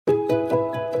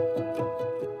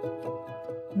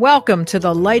Welcome to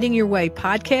the Lighting Your Way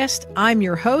podcast. I'm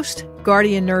your host,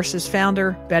 Guardian Nurses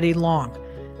founder, Betty Long.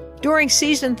 During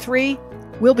season 3,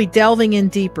 we'll be delving in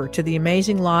deeper to the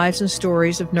amazing lives and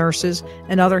stories of nurses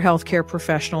and other healthcare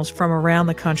professionals from around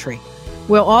the country.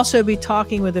 We'll also be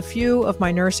talking with a few of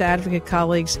my nurse advocate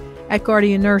colleagues at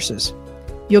Guardian Nurses.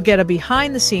 You'll get a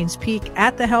behind-the-scenes peek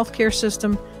at the healthcare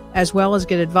system, as well as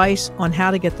get advice on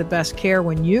how to get the best care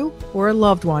when you or a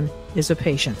loved one is a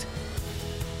patient.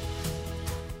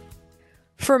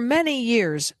 For many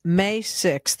years, May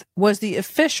 6th was the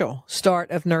official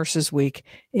start of Nurses Week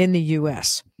in the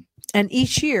U.S. And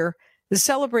each year, the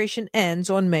celebration ends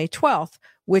on May 12th,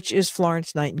 which is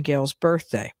Florence Nightingale's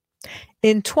birthday.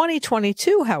 In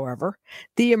 2022, however,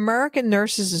 the American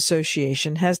Nurses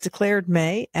Association has declared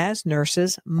May as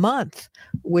Nurses Month,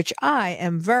 which I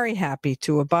am very happy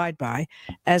to abide by,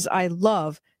 as I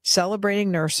love celebrating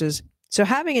nurses. So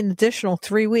having an additional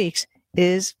 3 weeks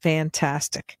is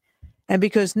fantastic. And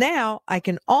because now I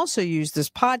can also use this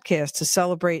podcast to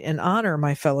celebrate and honor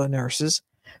my fellow nurses,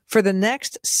 for the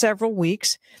next several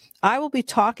weeks, I will be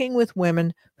talking with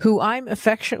women who I'm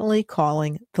affectionately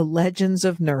calling the legends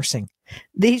of nursing.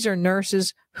 These are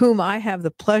nurses whom I have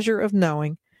the pleasure of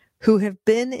knowing, who have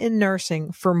been in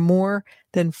nursing for more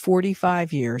than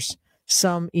 45 years,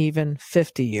 some even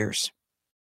 50 years.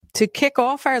 To kick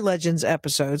off our Legends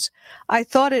episodes, I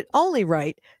thought it only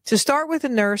right to start with a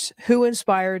nurse who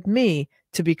inspired me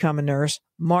to become a nurse,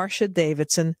 Marcia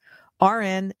Davidson,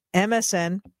 RN,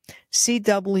 MSN,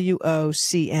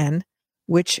 CWOCN,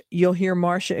 which you'll hear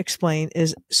Marcia explain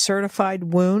is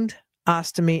Certified Wound,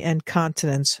 Ostomy, and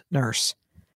Continence Nurse.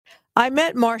 I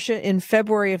met Marcia in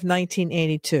February of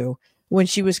 1982 when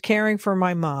she was caring for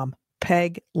my mom,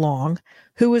 Peg Long,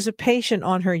 who was a patient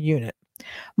on her unit.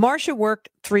 Marcia worked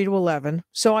 3 to 11,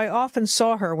 so I often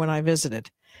saw her when I visited.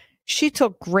 She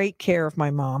took great care of my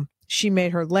mom. She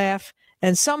made her laugh,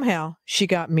 and somehow she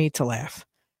got me to laugh.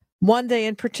 One day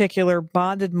in particular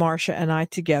bonded Marcia and I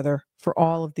together for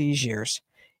all of these years.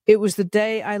 It was the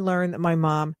day I learned that my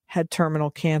mom had terminal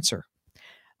cancer.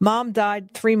 Mom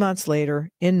died 3 months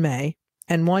later in May,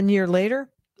 and 1 year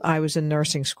later, I was in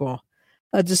nursing school,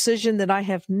 a decision that I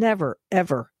have never,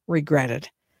 ever regretted.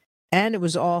 And it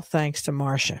was all thanks to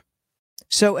Marcia.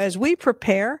 So as we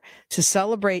prepare to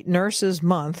celebrate Nurses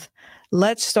Month,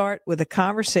 let's start with a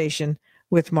conversation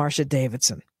with Marcia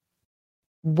Davidson.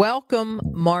 Welcome,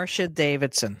 Marcia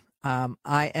Davidson.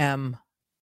 I am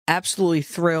absolutely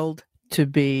thrilled to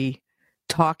be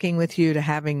talking with you, to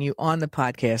having you on the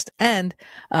podcast, and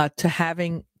to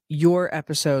having your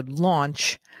episode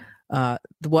launch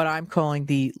what I'm calling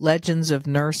the Legends of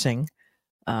Nursing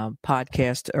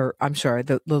podcast, or I'm sorry,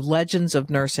 the Legends of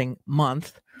Nursing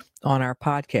Month on our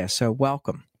podcast. So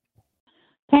welcome.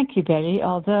 Thank you, Betty.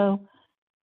 Although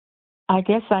I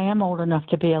guess I am old enough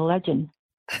to be a legend.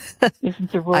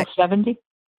 Isn't the rule 70?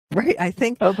 Right. I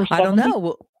think, over 70? I don't know.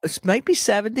 Well, it might be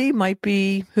 70, might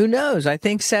be, who knows? I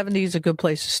think 70 is a good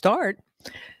place to start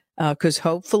because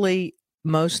hopefully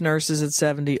most nurses at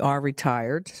 70 are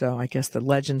retired. So I guess the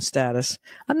legend status,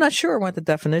 I'm not sure what the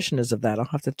definition is of that. I'll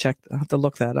have to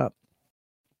look that up.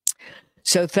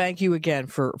 So thank you again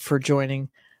for joining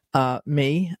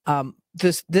me.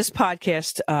 This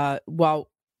podcast, while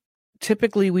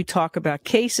typically we talk about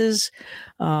cases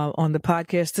on the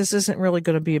podcast, this isn't really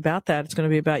going to be about that. It's going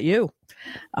to be about you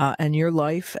and your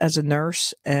life as a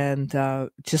nurse, and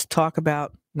just talk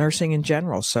about nursing in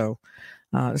general. So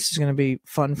this is going to be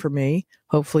fun for me,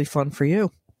 hopefully fun for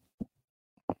you.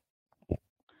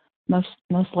 Most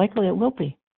likely it will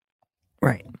be.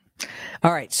 Right.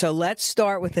 All right. So let's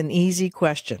start with an easy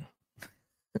question.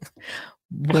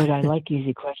 Good. I like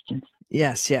easy questions.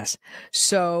 Yes.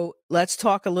 So let's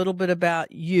talk a little bit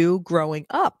about you growing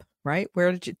up, right?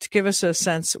 To give us a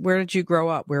sense, where did you grow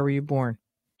up? Where were you born?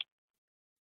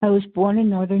 I was born in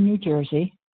northern New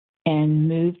Jersey and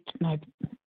moved. My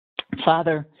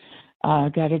father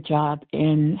got a job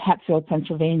in Hatfield,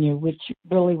 Pennsylvania, which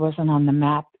really wasn't on the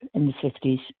map in the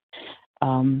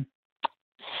 50s.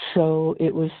 So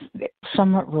it was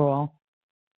somewhat rural.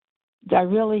 I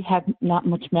really had not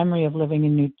much memory of living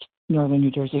in northern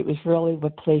New Jersey. It was really the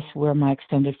place where my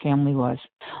extended family was.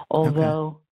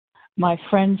 Although my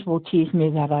friends will tease me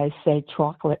that I say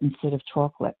chocolate instead of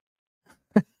chocolate,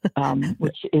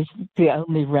 which is the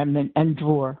only remnant, and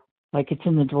drawer. Like it's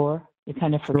in the drawer. You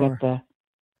kind of forget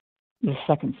the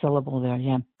second syllable there,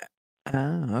 yeah.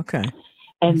 Oh, okay.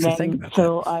 And then,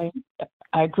 so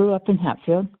I grew up in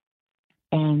Hatfield,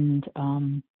 and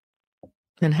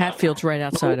Hatfield's right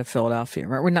outside of Philadelphia,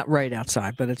 right? We're not right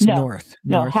outside, but it's north.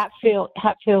 No,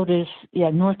 Hatfield is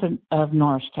north of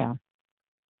Norristown.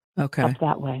 Okay. Up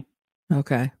that way.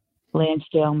 Okay.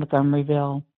 Lansdale,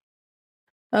 Montgomeryville.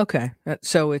 Okay.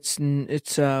 So it's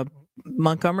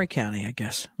Montgomery County, I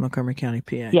guess. Montgomery County,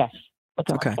 PA. Yes,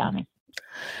 Montgomery Okay. County.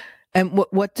 And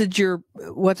what did your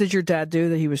dad do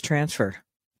that he was transferred?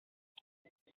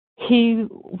 He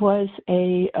was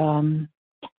a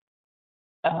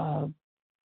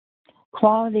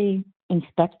quality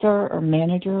inspector or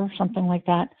manager or something like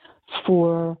that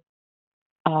for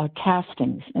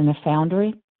castings in the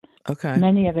foundry. Okay.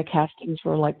 Many of the castings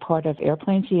were like part of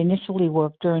airplanes. He initially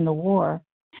worked during the war.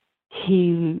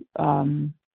 He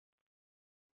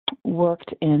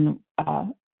worked in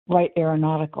Wright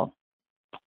Aeronautical.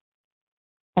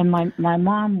 And my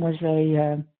mom was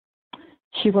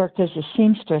she worked as a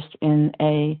seamstress in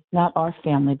not our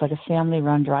family, but a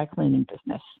family-run dry cleaning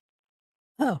business.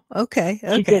 Oh, okay.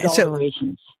 She did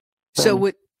alterations.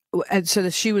 So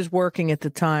that she was working at the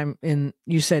time in,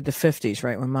 you said, the 50s,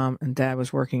 right? When Mom and Dad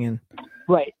was working in.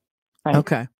 Right.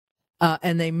 Okay.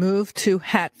 And they moved to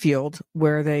Hatfield,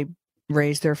 where they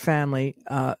raised their family.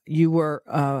 You were,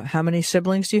 how many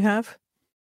siblings do you have?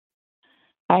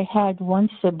 I had one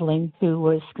sibling who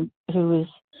was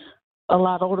a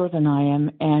lot older than I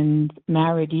am and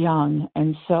married young,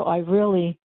 and so I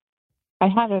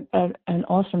had an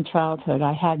awesome childhood.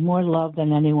 I had more love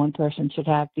than any one person should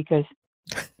have because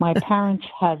my parents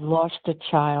had lost a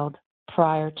child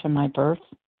prior to my birth.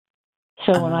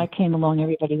 So when I came along,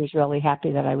 everybody was really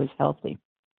happy that I was healthy.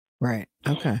 Right.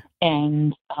 Okay.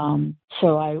 And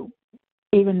so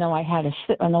even though I had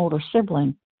an older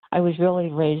sibling, I was really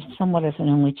raised somewhat as an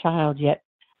only child, yet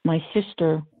my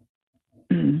sister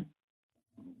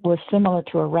was similar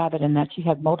to a rabbit in that she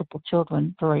had multiple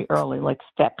children very early, like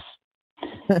steps.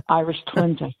 Irish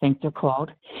twins, I think they're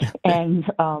called. And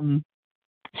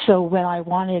so when I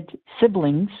wanted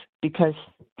siblings, because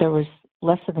there was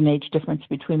less of an age difference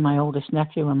between my oldest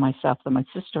nephew and myself than my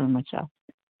sister and myself,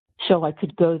 so I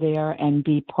could go there and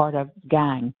be part of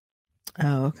gang.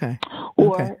 Oh, okay.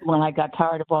 Or when I got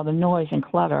tired of all the noise and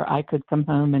clutter, I could come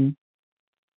home and,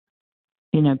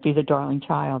 be the darling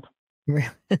child.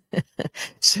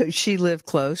 So she lived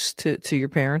close to your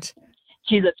parents?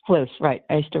 She lived close, right.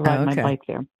 I used to ride my bike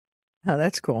there. Oh,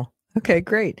 that's cool. Okay,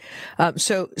 great.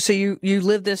 So you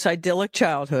lived this idyllic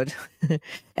childhood,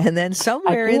 and then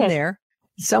somewhere in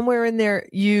there,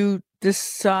 you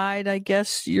decide, I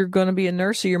guess, you're going to be a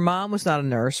nurse. So your mom was not a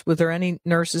nurse. Was there any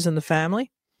nurses in the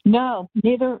family? No,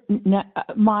 neither. No,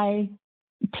 my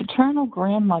paternal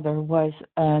grandmother was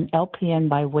an LPN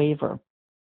by waiver.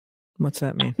 What's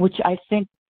that mean? Which I think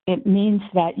it means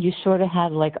that you sort of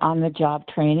had like on-the-job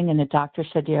training, and the doctor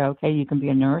said, "Yeah, okay, you can be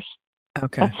a nurse."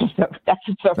 Okay, that's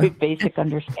a very basic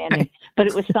understanding, but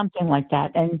it was something like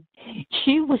that. And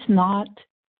she was not.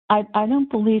 I don't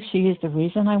believe she is the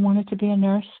reason I wanted to be a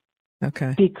nurse.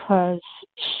 Okay, because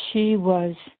she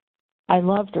was. I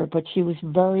loved her, but she was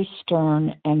very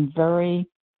stern and very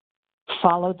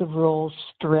follow the rules,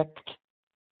 strict.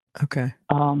 Okay.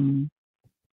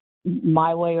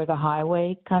 My way or the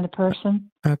highway kind of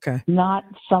person. Okay. Not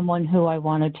someone who I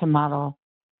wanted to model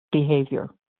behavior.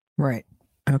 Right.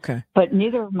 Okay. But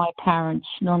neither of my parents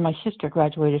nor my sister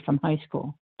graduated from high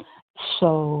school.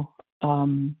 So,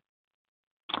 I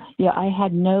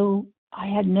had no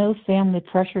family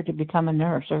pressure to become a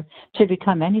nurse or to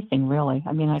become anything really.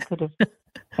 I mean, I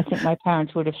think my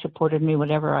parents would have supported me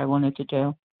whatever I wanted to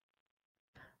do.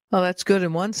 Well, that's good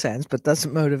in one sense, but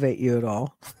doesn't motivate you at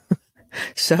all.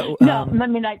 So no, I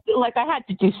mean, I had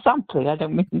to do something. I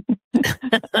don't mean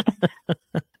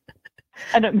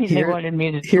they wanted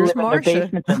me to live in the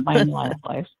basement of my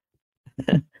life.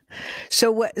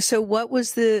 So what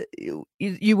was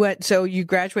you went? So you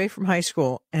graduated from high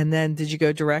school, and then did you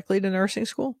go directly to nursing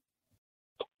school?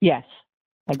 Yes,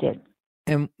 I did.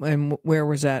 And where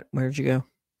was that? Where did you go?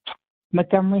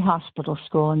 Montgomery Hospital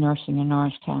School of Nursing in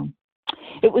Norristown.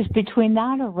 It was between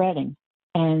that or Reading,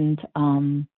 and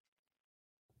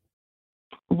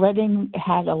Reading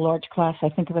had a large class, I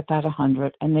think of about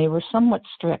 100, and they were somewhat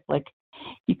strict. Like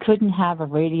you couldn't have a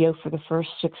radio for the first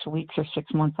 6 weeks or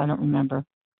 6 months. I don't remember.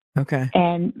 Okay.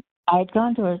 And I had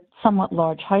gone to a somewhat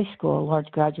large high school, a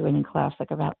large graduating class,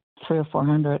 like about 300 or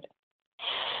 400.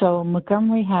 So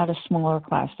Montgomery had a smaller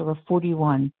class. There were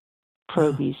 41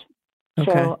 probies.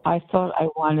 Okay. So I thought I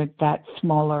wanted that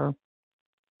smaller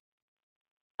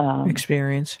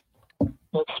experience.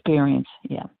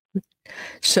 Yeah.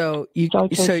 So you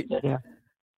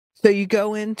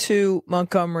go into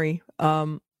Montgomery,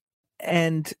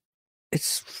 and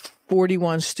it's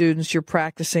 41 students. You're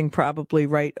practicing probably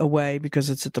right away because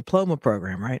it's a diploma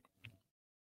program, right?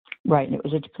 Right. It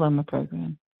was a diploma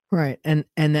program. Right. And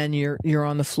then you're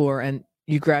on the floor, and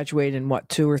you graduate in what,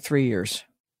 2 or 3 years?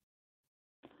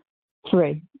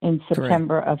 3 in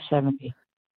September of 70.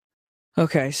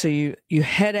 Okay, so you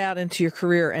head out into your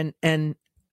career, and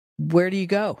where do you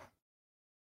go?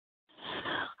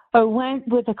 I went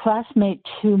with a classmate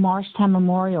to Morristown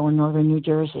Memorial in northern New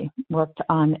Jersey, worked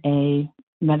on a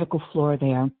medical floor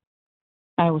there.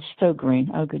 I was so green.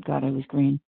 Oh, good God, I was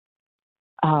green.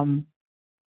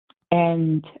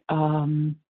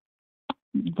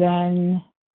 Then,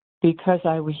 because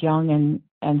I was young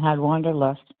and had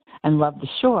wanderlust and loved the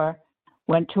shore,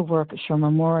 went to work at Shore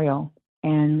Memorial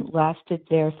and lasted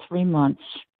there 3 months.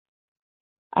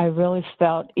 I really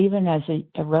felt, even as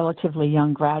a relatively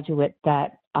young graduate,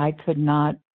 that I could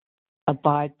not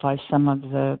abide by some of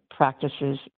the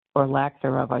practices or lack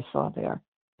thereof I saw there.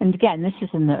 And again, this is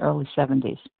in the early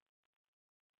 70s.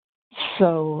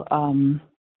 So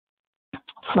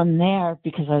from there,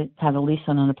 because I had a lease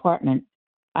on an apartment,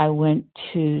 I went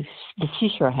to the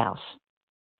Seashore House,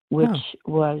 which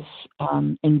was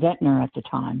in Ventnor at the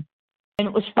time. And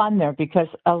it was fun there because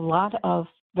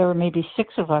there were maybe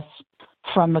 6 of us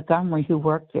from Montgomery who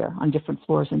worked there on different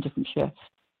floors and different shifts.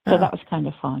 So that was kind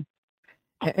of fun.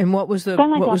 And what was the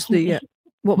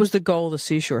goal of the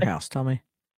Seashore House? Tell me.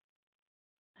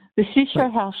 The Seashore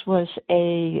House was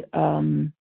a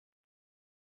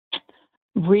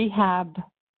rehab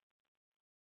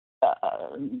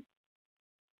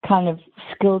kind of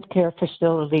skilled care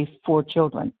facility for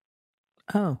children.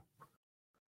 Oh,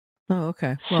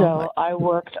 okay. Well, so I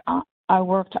worked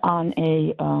on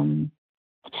a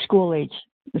school age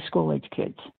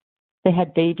kids. They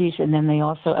had babies, and then they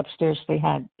also upstairs they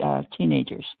had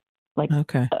teenagers, like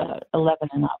 11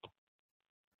 and up.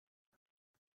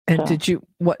 And so,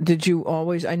 did you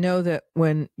always? I know that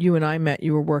when you and I met,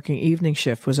 you were working evening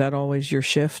shift. Was that always your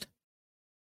shift?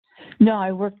 No,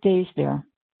 I worked days there.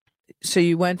 So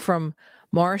you went from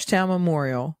Morristown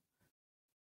Memorial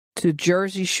to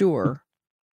Jersey Shore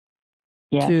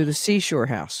to the Seashore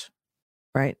House,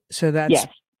 right? So that's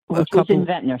which was in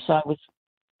Ventnor. So I was,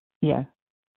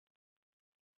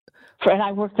 and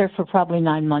I worked there for probably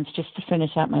 9 months just to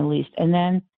finish out my lease. And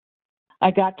then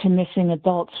I got to missing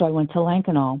adults, so I went to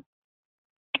Lankenau.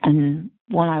 And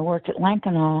when I worked at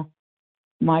Lankenau,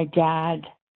 my dad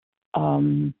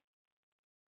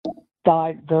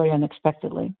died very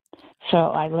unexpectedly. So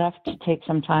I left to take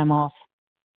some time off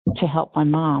to help my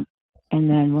mom. And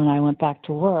then when I went back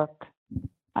to work,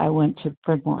 I went to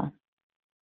Bryn Mawr.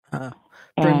 Bryn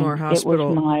Mawr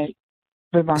Hospital. It was my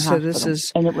Bryn Mawr Hospital.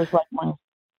 And it was like my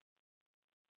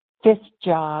 5th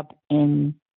job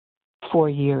in 4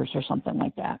 years or something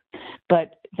like that.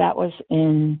 But that was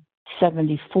in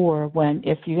 74, when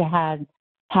if you had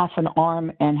half an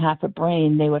arm and half a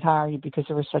brain, they would hire you because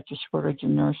there was such a shortage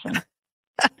in nursing.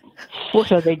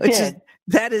 So they did.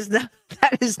 That is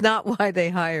not why they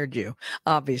hired you,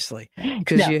 obviously,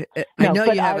 because I know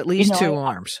you have at least 2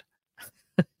 arms.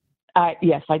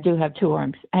 Yes, I do have 2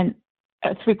 arms and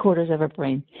 3/4 of a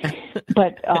brain.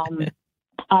 But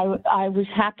I was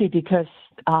happy because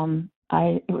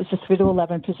it was a 3 to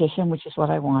 11 position, which is what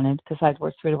I wanted, because I'd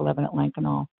worked 3 to 11 at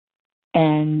Lankenau.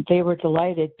 And they were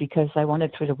delighted because I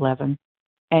wanted 3 to 11.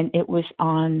 And it was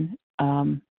on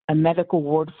a medical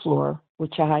ward floor,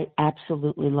 which I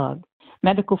absolutely loved.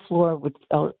 Medical floor with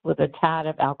a tad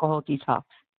of alcohol detox.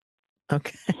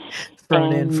 Okay.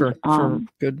 Thrown in for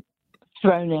good.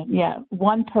 Thrown in, yeah.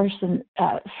 One person,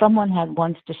 someone had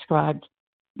once described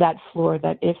that floor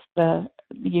that if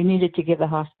you needed to give the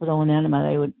hospital an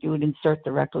enema, you would insert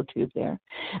the rectal tube there.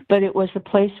 But it was a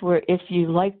place where if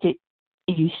you liked it,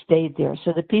 you stayed there.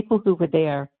 So the people who were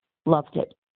there loved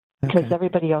it because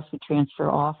everybody else would transfer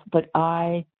off. But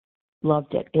I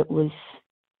loved it. It was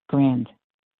grand.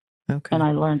 Okay. And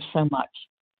I learned so much.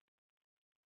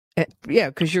 Yeah,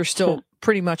 because you're still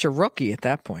pretty much a rookie at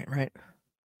that point, right?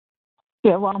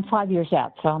 Yeah, well, I'm 5 years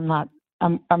out, so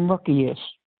I'm rookie-ish.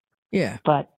 Yeah.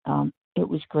 But it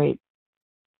was great.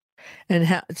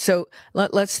 And so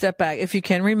let's step back. If you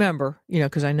can remember,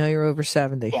 because I know you're over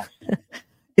 70. Yeah.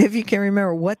 If you can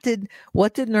remember, what did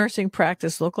nursing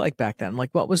practice look like back then?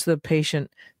 Like, what was the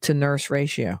patient to nurse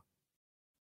ratio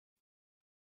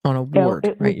on a ward?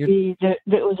 It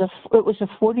was a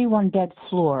 41 bed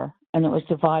floor, and it was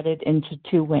divided into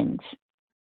 2 wings.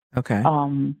 Okay.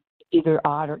 Either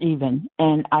odd or even,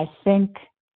 and I think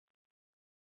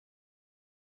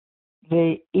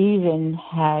the even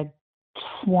had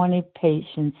 20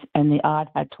 patients, and the odd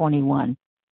had 21.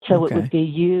 So it would be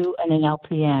you and an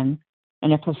LPN.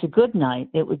 And if it was a good night,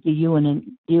 it would be you and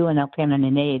an LPN and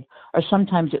an aide, or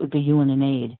sometimes it would be you and an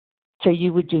aide. So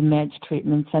you would do meds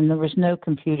treatments, and there was no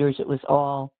computers. It was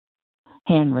all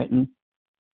handwritten.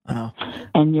 Oh.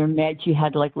 And your meds, you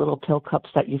had like little pill cups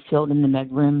that you filled in the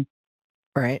med room.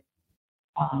 Right.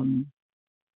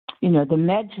 you know, the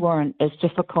meds weren't as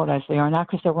difficult as they are now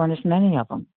because there weren't as many of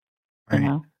them. Right. You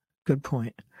know? Good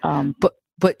point.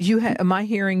 But you had, am I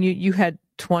hearing you had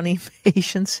 20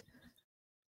 patients?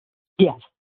 Yes.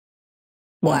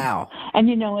 Wow. And,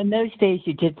 you know, in those days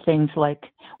you did things like,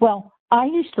 well, I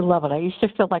used to love it. I used to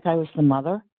feel like I was the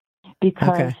mother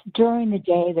because during the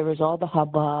day there was all the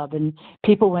hubbub and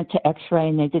people went to x-ray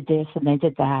and they did this and they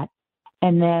did that.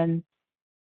 And then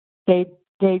they'd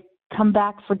come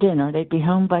back for dinner. They'd be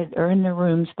home or in their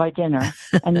rooms by dinner.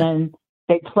 And then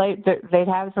they'd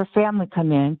have their family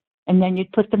come in and then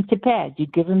you'd put them to bed.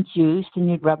 You'd give them juice and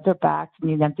you'd rub their backs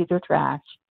and you'd empty their trash.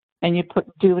 And you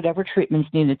do whatever treatments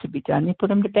needed to be done. You put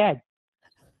them to bed.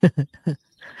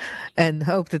 And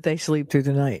hope that they sleep through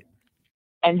the night.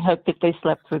 And hope that they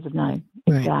slept through the night.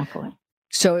 Right. Exactly.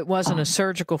 So it wasn't a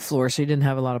surgical floor, so you didn't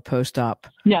have a lot of post-op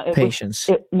patients.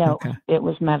 It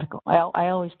was medical. I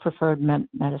always preferred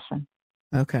medicine.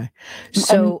 Okay.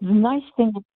 So and the nice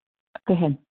thing, go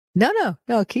ahead. No,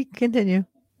 continue.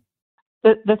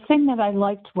 The thing that I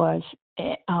liked was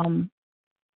it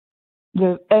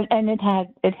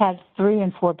had 3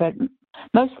 and 4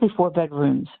 mostly 4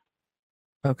 bedrooms.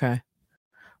 Okay.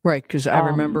 Right, because I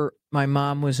remember my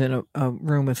mom was in a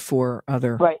room with 4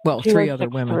 other, 3 other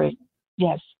women.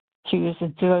 Yes, she was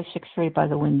in 2063 by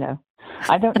the window.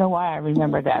 I don't know why I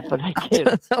remember that, but I do. I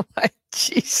don't know why.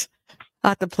 Jeez.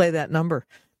 I'll have to play that number,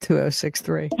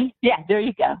 2063. Yeah, there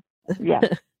you go. Yeah.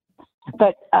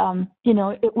 But, you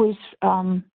know, it was,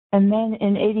 and then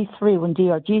in 83 when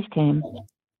DRGs came,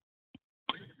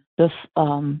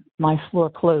 my floor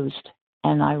closed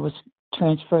and I was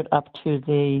transferred up to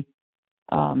the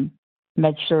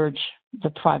med-surg, the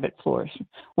private floors,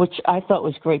 which I thought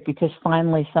was great because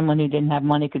finally someone who didn't have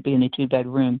money could be in a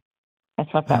 2-bedroom. I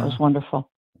thought that was wonderful.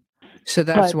 So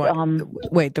that's what,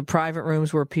 wait, the private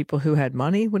rooms were people who had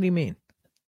money? What do you mean?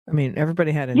 I mean,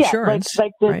 everybody had insurance. Yeah,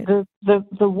 like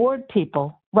the ward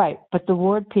people, right, but the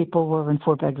ward people were in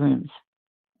 4 bedrooms.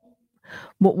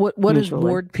 What does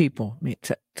ward people mean?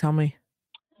 Tell me.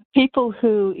 People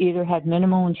who either had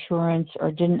minimal insurance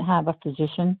or didn't have a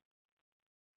physician,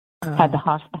 had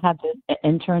the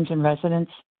interns and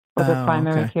residents or the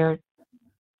primary care.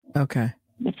 Okay.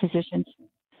 The physicians.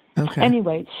 Okay.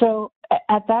 Anyway, so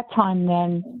at that time,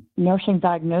 then nursing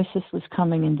diagnosis was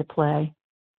coming into play,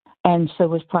 and so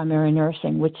was primary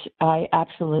nursing, which I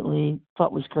absolutely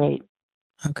thought was great.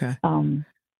 Okay.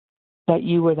 That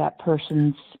you were that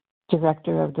person's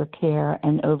director of their care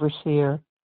and overseer,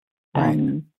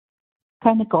 and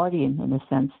kind of guardian in a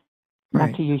sense,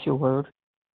 not to use your word.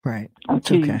 Right.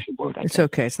 It's okay. It's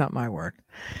okay. It's not my word.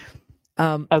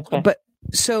 Okay. But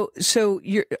so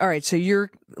you're all right. So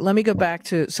let me go back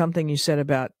to something you said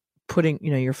about putting,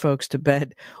 your folks to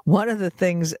bed. One of the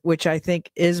things which I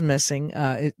think is missing,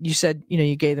 you said,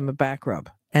 you gave them a back rub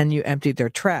and you emptied their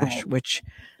trash, which,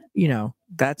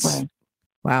 that's,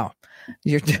 wow.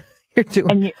 You're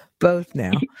doing both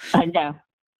now. I know.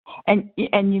 And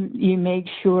you made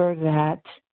sure that,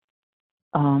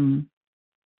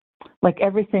 like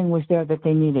everything was there that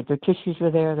they needed. Their tissues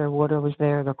were there, their water was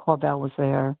there, their call bell was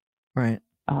there. Right.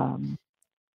 I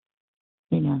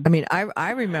mean,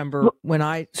 I remember when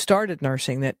I started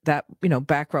nursing that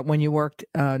back rub, when you worked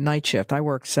night shift, I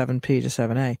worked 7P to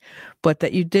 7A, but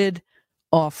that you did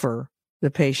offer the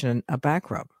patient a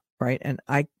back rub, right? And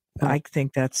I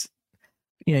think that's,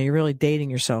 you're really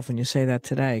dating yourself when you say that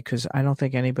today, because I don't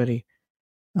think anybody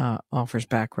offers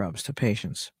back rubs to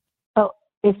patients. Oh,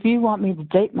 if you want me to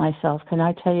date myself, can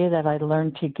I tell you that I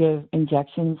learned to give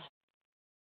injections,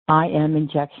 IM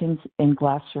injections in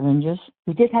glass syringes?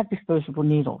 We did have disposable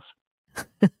needles.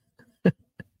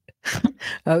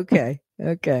 Okay.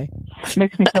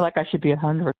 Makes me feel like I should be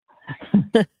 100.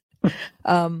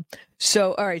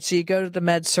 So, all right. So you go to the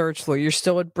med-surg floor. You're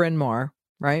still at Bryn Mawr,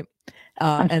 right?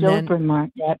 I'm still at Bryn Mawr.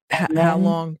 Yep. How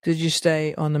long did you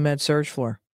stay on the med-surg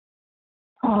floor?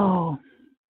 Oh,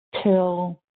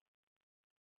 till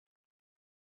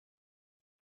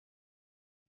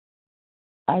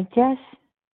I guess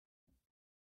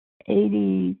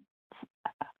 88,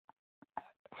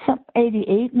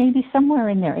 maybe somewhere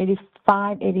in there,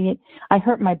 85, 88. I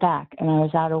hurt my back and I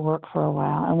was out of work for a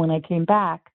while. And when I came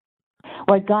back,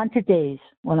 I'd gone to days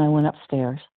when I went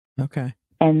upstairs. Okay.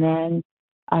 And then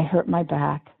I hurt my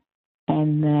back.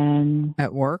 And then.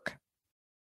 At work?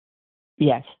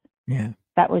 Yes. Yeah.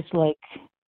 That was like,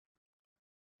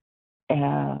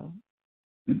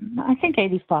 I think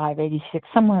 85, 86,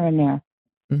 somewhere in there.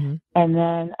 Mm-hmm. And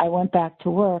then I went back to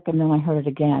work, and then I hurt it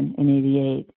again in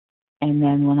 88. And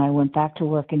then when I went back to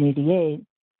work in 88,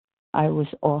 I was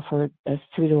offered a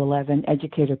 3 to 11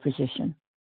 educator position.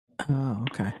 Oh,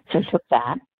 okay. So I took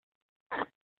that.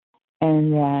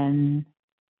 And then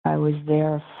I was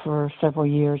there for several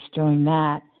years doing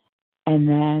that. And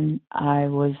then I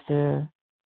moved to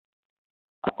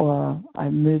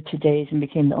Days and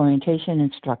became the orientation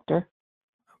instructor.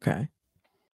 Okay.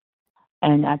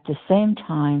 And at the same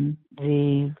time,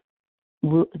 the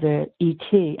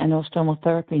ET, endostomal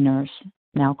therapy nurse,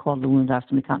 now called the wound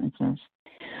ostomy continence nurse,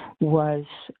 was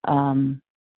kind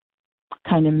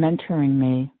of mentoring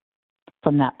me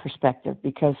from that perspective,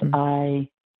 because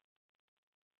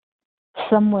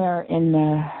somewhere in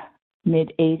the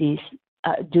mid 80s,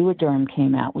 Duoderm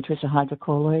came out, which was a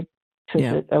hydrocolloid. So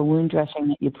it's a wound dressing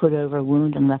that you put over a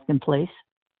wound and left in place.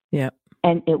 Yeah.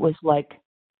 And it was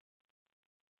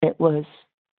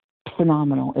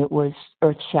phenomenal. It was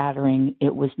earth-shattering.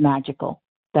 It was magical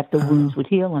that the wounds would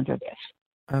heal under this.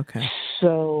 Okay.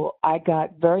 So I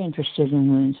got very interested in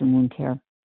wounds and wound care.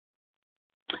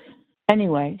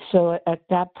 Anyway, so at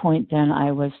that point then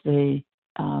I was the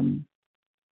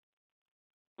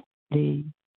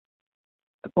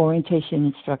orientation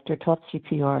instructor, taught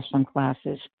CPR, some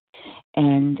classes,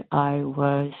 and I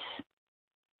was,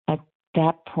 at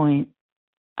that point,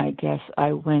 I guess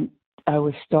I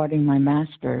was starting my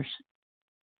master's.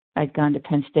 I'd gone to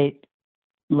Penn State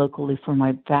locally for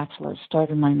my bachelor's,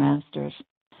 started my master's,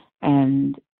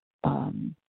 and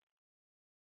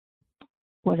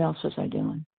what else was I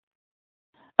doing?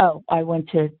 Oh, I went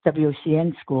to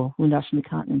WOCN school, Wound Ostomy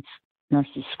Continence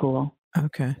Nurses School.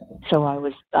 Okay. So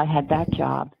I had that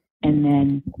job, and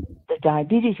then the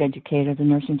diabetes educator, the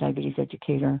nursing diabetes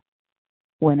educator,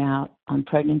 went out on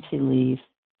pregnancy leave,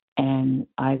 and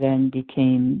I then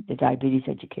became the diabetes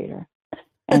educator.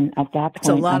 And at that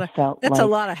point, I felt that's a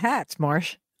lot of hats,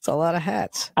 Marsh. It's a lot of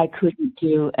hats. I couldn't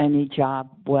do any job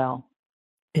well.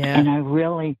 Yeah. And I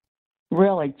really,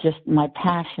 really just, my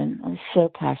passion, I was so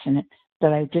passionate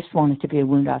that I just wanted to be a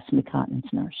wound ostomy continence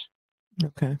nurse.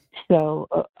 Okay. So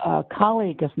a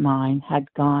colleague of mine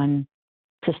had gone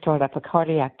to start up a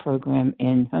cardiac program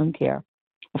in home care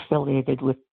affiliated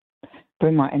with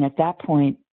Bryn Mawr. And at that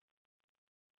point,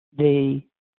 the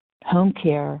home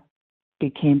care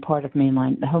became part of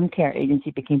Mainline. The home care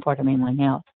agency became part of Mainline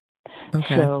Health.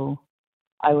 Okay. So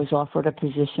I was offered a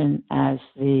position as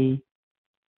the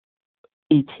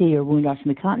ET, or wound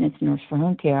ostomy continence nurse, for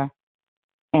home care.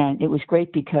 And it was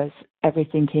great because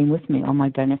everything came with me. All my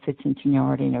benefits and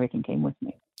seniority and everything came with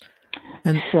me.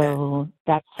 And so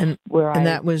that's where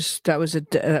that was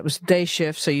day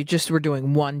shift. So you just were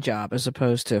doing one job as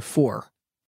opposed to four.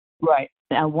 Right.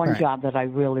 One job that I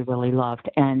really, really loved.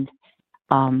 And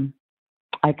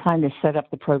I kind of set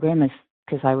up the program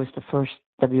because I was the first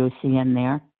WOCN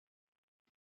there.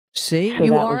 See, so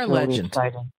you are a legend.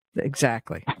 Really,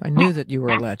 exactly. I knew that you were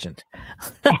a legend.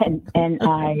 and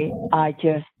I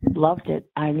just loved it.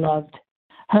 I loved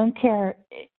home care.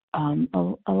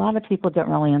 A lot of people don't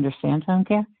really understand home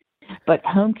care, but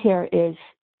home care is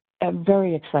a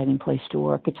very exciting place to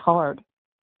work. It's hard.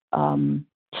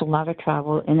 It's a lot of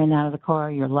travel in and out of the car.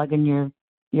 You're lugging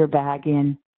your bag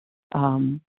in,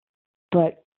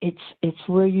 but it's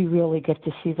where you really get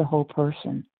to see the whole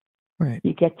person. Right.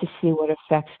 You get to see what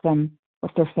affects them,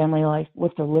 what their family life,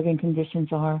 what their living conditions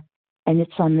are, and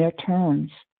it's on their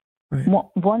terms. Right.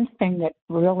 One thing that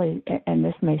really, and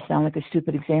this may sound like a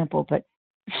stupid example, but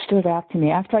stood out to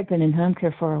me, after I'd been in home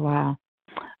care for a while,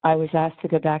 I was asked to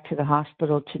go back to the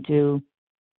hospital to do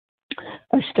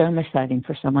a stoma setting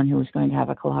for someone who was going to have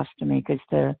a colostomy, because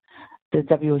the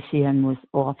WOCN was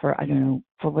off, or I don't know,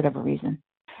 for whatever reason.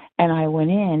 And I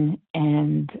went in,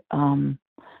 and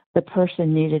the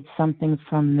person needed something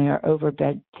from their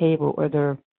overbed table, or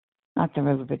their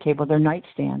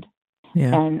nightstand.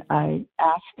 Yeah. And I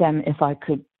asked them if I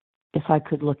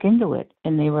could look into it,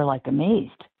 and they were like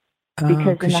amazed.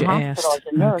 Because in the hospital, as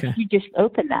a nurse, you just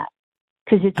open that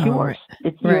because it's yours.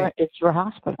 Right. It's your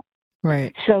hospital.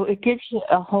 Right. So it gives you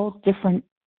a whole different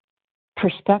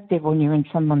perspective when you're in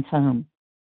someone's home.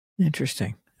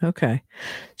 Interesting. Okay.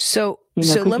 So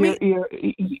let me.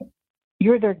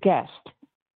 You're their guest,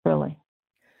 really.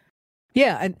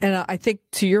 Yeah, and I think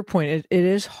to your point, it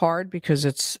is hard because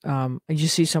it's you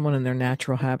see someone in their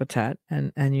natural habitat,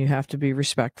 and you have to be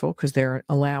respectful because they're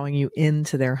allowing you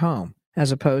into their home,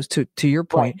 as opposed to your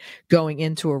point, right, going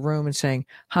into a room and saying,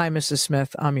 "Hi, Mrs.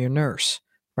 Smith, I'm your nurse."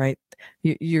 Right?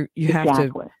 You have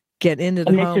to get into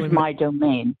the home. This is my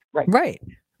domain. Right.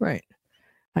 Right.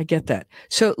 I get that.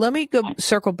 So let me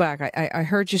circle back. I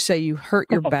heard you say you hurt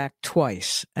your back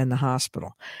twice in the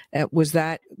hospital. Was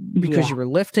that because you were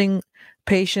lifting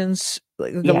patients?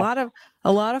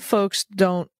 A lot of folks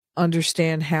don't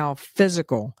understand how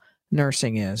physical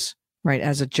nursing is right,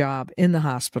 as a job in the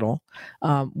hospital,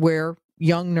 where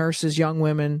young nurses, young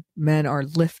women, men are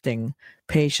lifting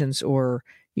patients or,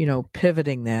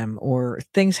 pivoting them, or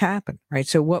things happen, right?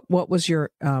 So what was your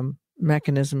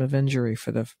mechanism of injury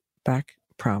for the back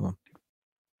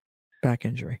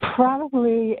injury?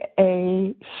 Probably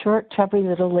a short, chubby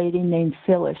little lady named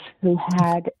Phyllis who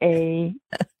had a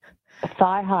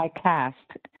thigh-high cast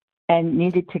and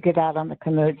needed to get out on the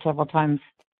commode several times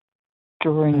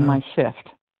during my shift.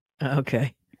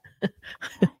 Okay.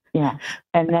 Yeah.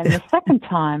 And then the second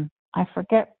time, I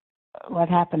forget what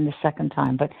happened the second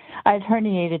time, but I had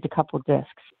herniated a couple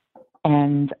discs.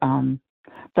 And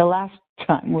the last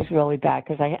time was really bad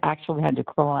because I actually had to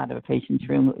crawl out of a patient's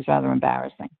room. It was rather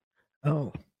embarrassing.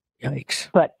 Oh, yikes.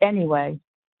 But anyway,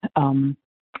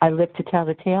 I lived to tell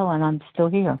the tale, and I'm still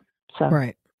here. So.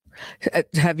 Right.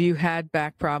 Have you had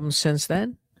back problems since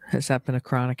then? Has that been a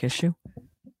chronic issue?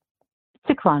 It's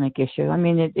a chronic issue. I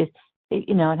mean, it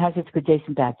has its good days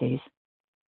and bad days.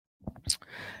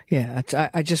 Yeah,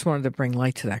 I just wanted to bring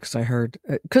light to that because I heard,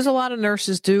 because a lot of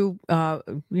nurses do,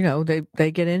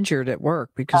 they get injured at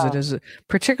work because it is,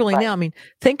 particularly now. I mean,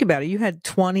 think about it. You had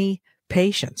 20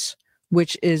 patients,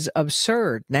 which is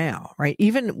absurd now, right?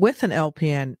 Even with an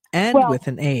LPN and with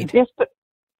an aide. Yes,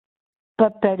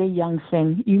 but Betty, young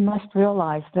thing, you must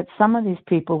realize that some of these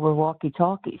people were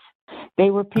walkie-talkies.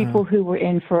 They were people who were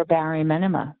in for a barium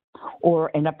enema or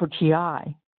an upper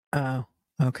GI. Oh,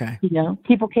 okay.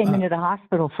 People came into the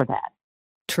hospital for that.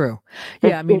 True.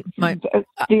 Yeah, I mean,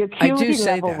 the acuity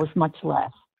level was much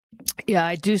less. Yeah,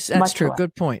 I do. That's true.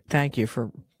 Good point. Thank you for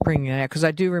bringing that up, because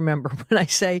I do remember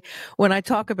when I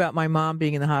talk about my mom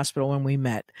being in the hospital when we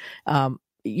met,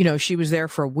 she was there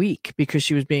for a week because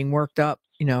she was being worked up,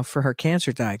 for her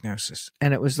cancer diagnosis.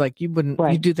 And it was like, you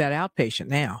do that outpatient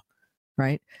now.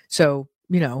 Right. So,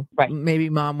 maybe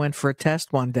mom went for a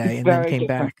test one day and then came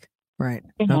back. Right.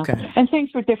 Okay. And things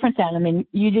were different then. I mean,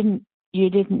 you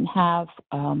didn't have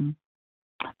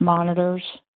monitors,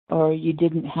 or you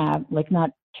didn't have,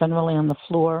 not generally on the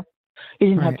floor. You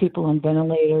didn't have people on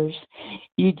ventilators.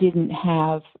 You didn't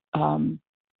have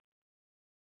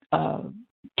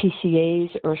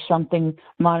PCAs or something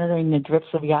monitoring the drips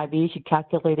of the IVs. You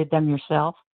calculated them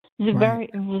yourself. It was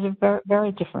very,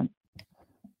 very different.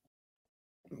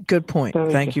 Good point.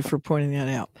 Thank you for pointing that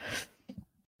out.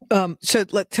 So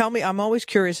tell me, I'm always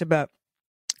curious about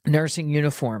nursing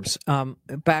uniforms.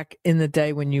 Back in the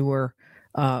day when you were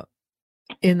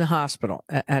in the hospital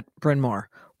at Bryn Mawr,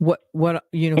 what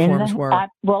uniforms were? At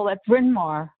Bryn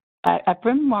Mawr, I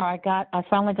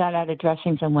finally got out of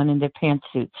dressings and went into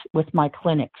pantsuits with my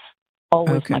clinics.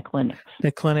 Always my clinics.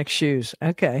 The clinic shoes.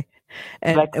 Okay.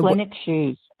 And the clinic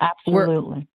shoes.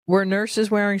 Absolutely. Were nurses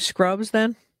wearing scrubs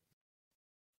then?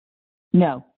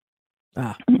 No.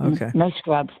 Okay. No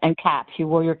scrubs and caps. You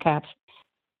wore your caps,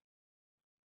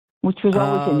 which was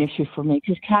always an issue for me,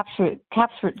 because caps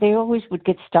were they always would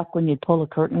get stuck when you'd pull a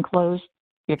curtain closed.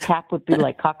 Your cap would be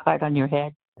like cockeyed on your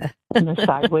head,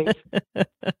 sideways.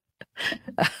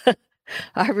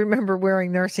 I remember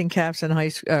wearing nursing caps in high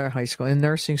school, in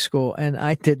nursing school, and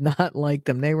I did not like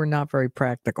them. They were not very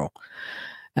practical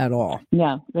at all.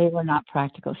 No, they were not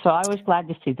practical. So I was glad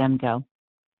to see them go.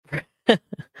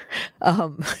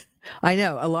 I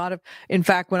know a lot of, in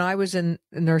fact, when I was in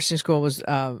nursing school was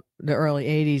the early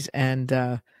 80s, and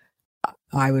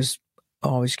I was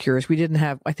always curious.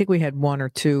 I think we had one or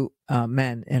two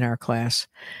men in our class,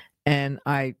 and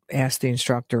I asked the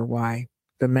instructor why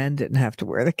the men didn't have to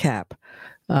wear the cap.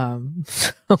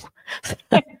 So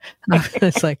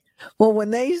it's like, well,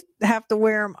 when they have to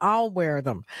wear them, I'll wear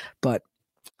them. But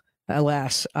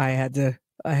alas, I had to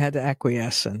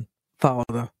acquiesce and follow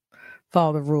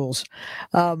the rules.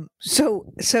 So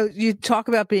you talk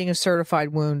about being a certified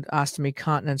wound ostomy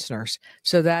continence nurse.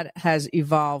 So that has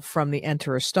evolved from the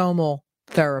enterostomal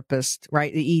therapist,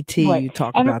 right? The ET you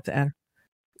talk about the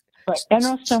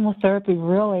enterostomal therapy.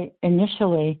 Really,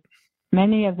 initially,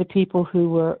 many of the people who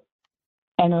were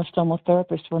enterostomal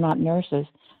therapists were not nurses,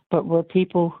 but were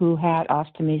people who had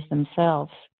ostomies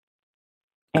themselves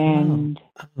and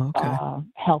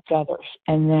helped others.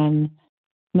 And then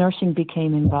nursing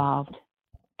became involved,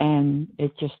 and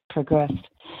it just progressed.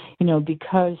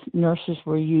 Because nurses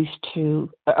were used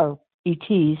to, or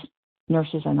ETs,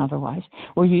 nurses and otherwise,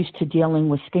 were used to dealing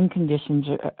with skin conditions,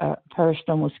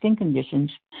 peristomal skin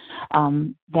conditions,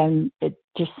 then it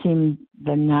just seemed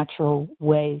the natural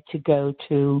way to go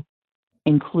to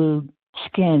include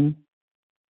skin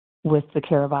with the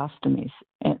care of ostomies.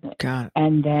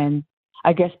 And then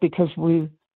I guess because we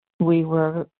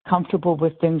were comfortable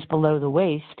with things below the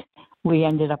waist, we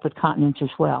ended up with continence as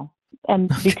well. And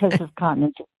because of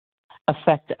continence,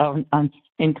 effect on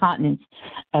incontinence,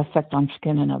 effect on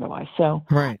skin and otherwise. So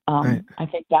Right. I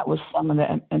think that was some of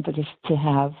the impetus to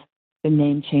have the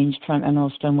name changed from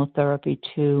Endosdermal Therapy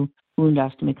to Wound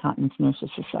Ostomy Continence Nurses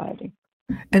Society.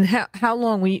 And how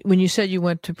long, when you said you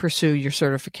went to pursue your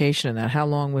certification in that, how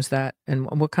long was that, and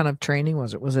what kind of training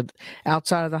was it? Was it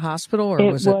outside of the hospital,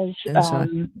 or was it inside?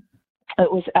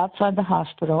 It was outside the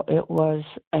hospital. It was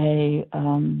a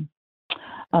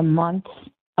month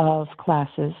of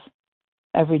classes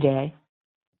every day.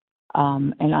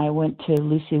 And I went to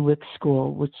Lucy Wick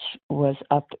School, which was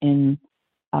up in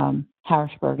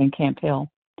Harrisburg and Camp Hill,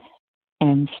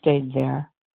 and stayed there.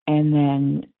 And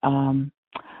then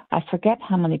I forget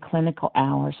how many clinical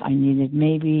hours I needed,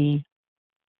 maybe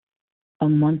a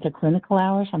month of clinical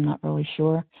hours. I'm not really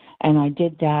sure. And I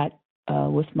did that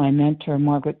with my mentor,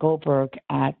 Margaret Goldberg,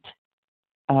 at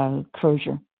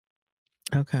Crozier.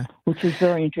 Okay. Which was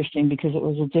very interesting because it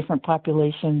was a different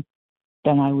population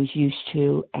than I was used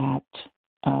to at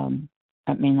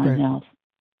Mainline Health.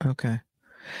 Okay.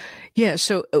 Yeah.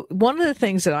 So one of the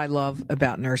things that I love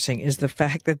about nursing is the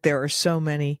fact that there are so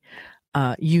many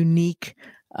unique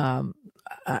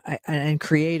and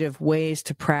creative ways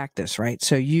to practice, right?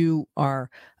 So you are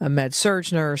a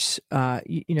med-surg nurse.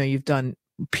 You've done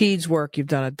peds work, you've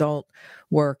done adult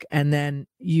work, and then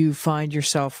you find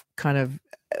yourself kind of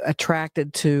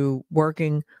attracted to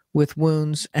working with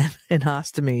wounds and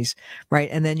ostomies, right?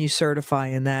 And then you certify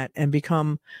in that and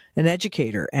become an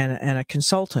educator and a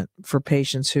consultant for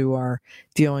patients who are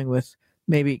dealing with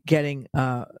maybe getting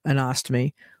an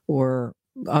ostomy or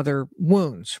other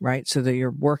wounds, right? So that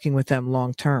you're working with them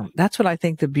long term. That's what I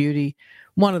think the beauty,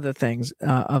 one of the things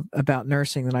about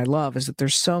nursing that I love is that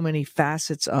there's so many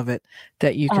facets of it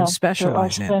that you can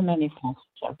specialize in. There are so many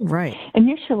facets of it. Right.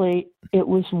 Initially, it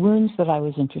was wounds that I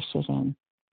was interested in.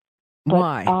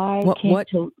 Why?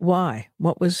 Why?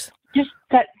 What was? Just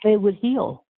that they would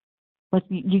heal. Like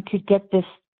you could get this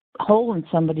hole in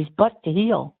somebody's butt to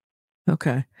heal.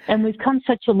 Okay. And we've come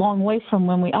such a long way from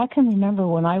I can remember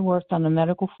when I worked on the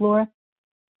medical floor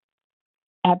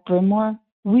at Bryn Mawr,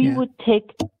 we would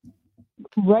take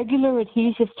regular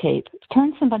adhesive tape,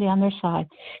 turn somebody on their side,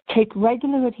 take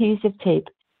regular adhesive tape,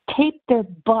 tape their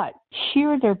butt,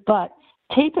 shear their butt,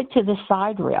 tape it to the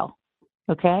side rail,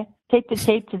 okay? Tape the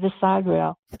tape to the side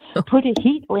rail, put a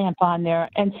heat lamp on there,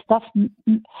 and stuff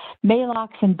Maalox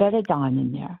and Betadine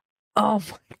in there. Oh,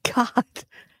 my God.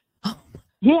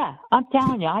 Yeah, I'm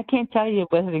telling you, I can't tell you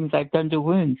what things I've done to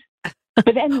wounds.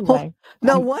 But anyway. Well,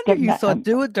 no wonder you thought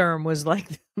Duoderm was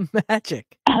like magic.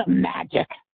 Magic.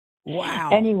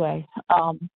 Wow. Anyway,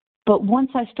 but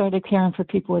once I started caring for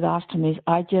people with ostomies,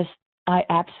 I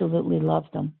absolutely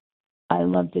loved them. I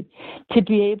loved it. To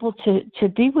be able to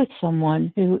be with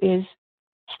someone who is,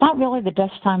 it's not really the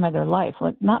best time of their life.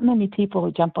 Like, not many people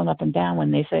are jumping up and down when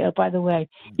they say, oh, by the way,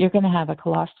 you're going to have a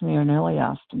colostomy or an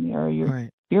ileostomy or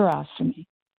your ostomy.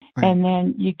 Right. And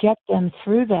then you get them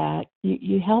through that,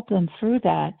 you help them through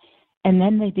that, and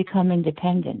then they become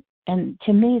independent. And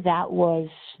to me, that was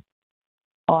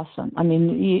awesome. I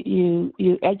mean,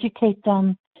 you educate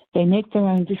them, they make their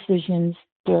own decisions,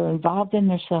 they're involved in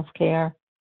their self-care.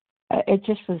 It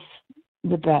just was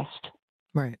the best.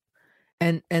 Right.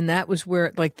 And that was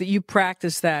where, you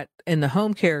practiced that in the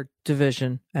home care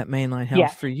division at Mainline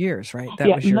Health for years, right? That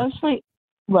was mostly,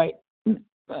 right.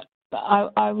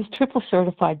 I was triple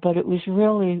certified, but it was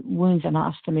really wounds and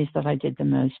ostomies that I did the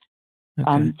most,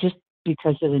 just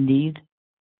because of the need.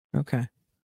 Okay.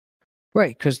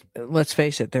 Right, because let's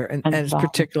face it, and as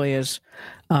particularly as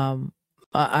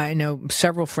I know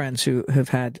several friends who have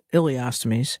had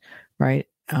ileostomies, right?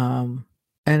 And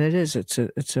it's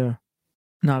a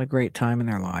not a great time in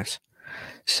their lives.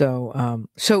 So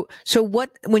what,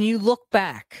 when you look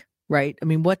back, right? I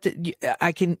mean,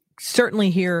 I can certainly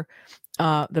hear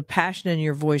the passion in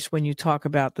your voice when you talk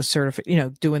about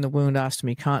the doing the wound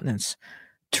ostomy continence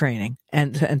training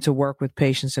and to work with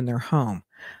patients in their home.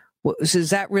 Is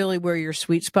that really where your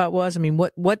sweet spot was? I mean,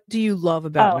 what do you love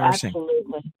about nursing?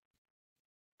 Absolutely.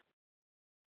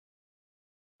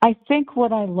 I think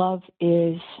what I love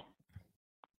is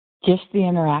just the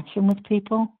interaction with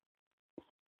people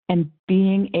and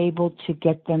being able to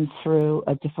get them through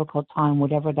a difficult time,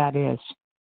 whatever that is.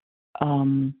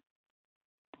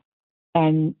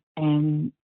 And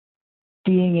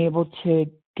being able to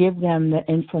give them the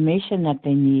information that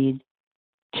they need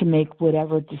to make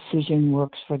whatever decision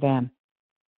works for them.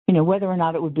 You know, whether or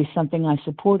not it would be something I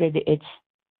supported,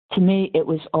 to me, it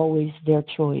was always their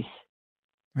choice.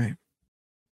 Right.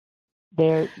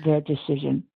 Their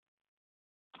decision.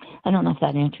 I don't know if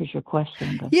that answers your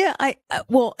question, but Yeah,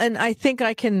 well, and I think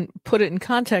I can put it in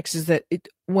context is that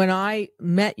when I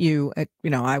met you,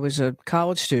 I was a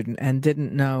college student and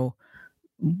didn't know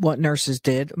what nurses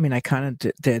did. I mean, I kind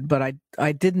of did, but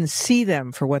I didn't see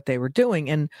them for what they were doing.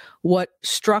 And what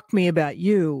struck me about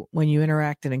you when you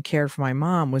interacted and cared for my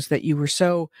mom was that you were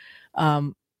so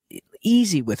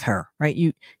easy with her, right?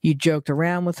 You joked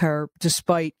around with her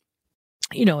despite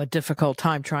a difficult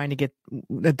time trying to get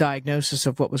a diagnosis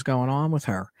of what was going on with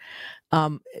her.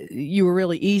 You were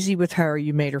really easy with her.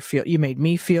 You made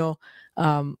me feel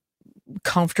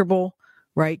comfortable,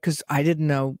 right? Because I didn't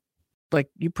know, like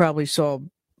you probably saw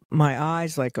my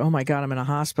eyes like, oh my God, I'm in a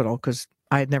hospital, because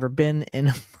I had never been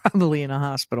probably in a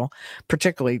hospital,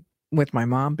 particularly with my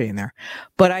mom being there.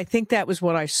 But I think that was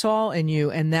what I saw in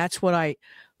you. And that's when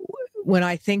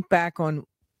I think back on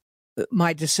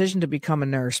my decision to become a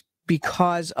nurse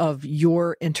because of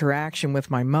your interaction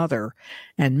with my mother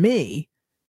and me,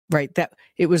 right? That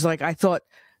it was like, I thought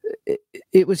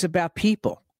it was about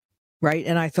people, right?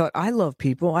 And I thought, I love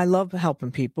people. I love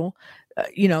helping people.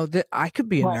 That I could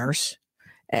be a right. nurse.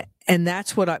 And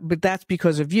that's but that's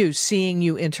because of you, seeing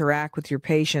you interact with your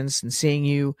patients and seeing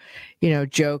you,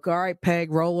 joke, all right,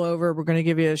 Peg, roll over. We're going to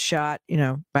give you a shot,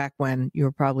 back when you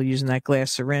were probably using that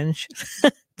glass syringe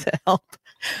to help.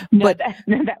 No, But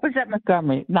that was at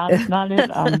Montgomery, not at not at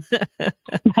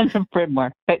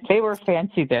Bryn They were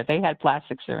fancy there. They had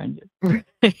plastic syringes.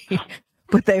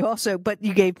 But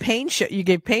you gave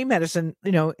pain medicine,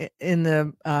 in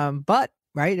the butt,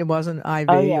 right? It wasn't IV.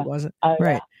 Oh, yeah. It wasn't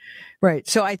Yeah. right.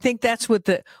 So I think that's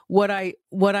what I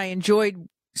enjoyed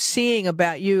seeing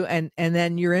about you, and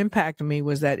then your impact on me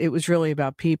was that it was really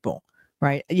about people,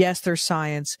 right? Yes, there's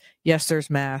science. Yes, there's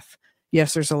math.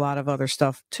 Yes, there's a lot of other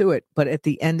stuff to it. But at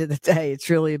the end of the day, it's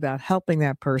really about helping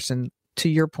that person, to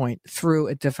your point, through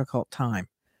a difficult time.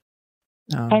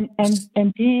 And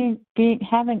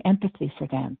having empathy for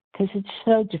them, because it's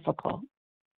so difficult.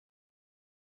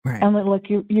 Right. And look,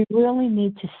 you really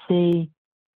need to see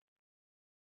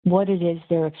what it is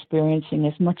they're experiencing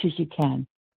as much as you can.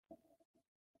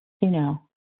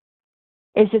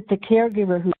 Is it the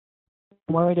caregiver who's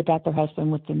worried about their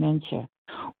husband with dementia,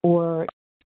 or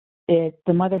it's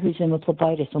the mother who's in with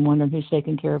phlebitis and wondering who's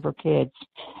taking care of her kids?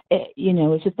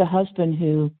 Is it the husband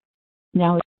who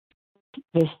now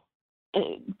this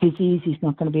disease, he's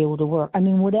not going to be able to work? I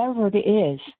mean, whatever it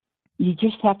is, you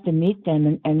just have to meet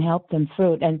them and help them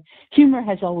through it. And humor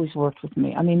has always worked with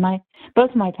me. I mean,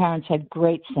 both my parents had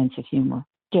great sense of humor.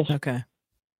 Just okay.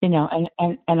 and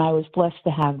I was blessed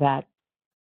to have that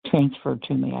transferred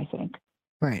to me, I think.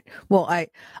 Right. Well,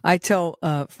 I tell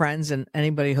friends and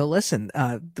anybody who'll listen,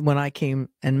 when I came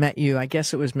and met you, I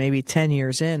guess it was maybe 10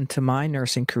 years into my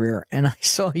nursing career, and I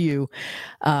saw you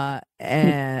at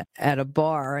a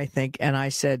bar, I think, and I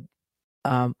said,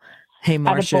 hey,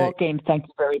 Marcia. At a ball game, thank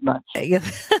you very much.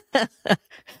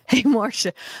 Hey,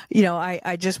 Marcia,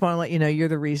 I just want to let you know you're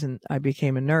the reason I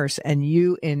became a nurse, and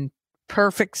you, in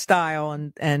perfect style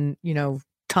and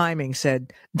timing,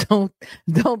 said, don't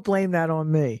blame that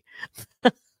on me.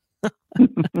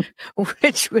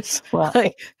 Which was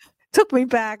took me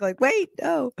back, like, wait,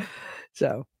 no.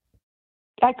 So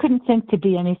I couldn't think to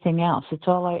be anything else. It's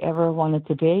all I ever wanted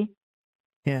to be.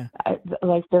 Yeah.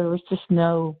 There was just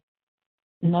no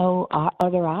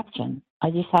other option.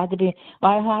 I just had to be.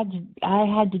 I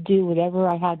had to do whatever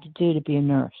I had to do to be a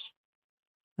nurse.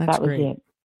 That's that was great. it.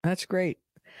 That's great.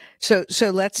 So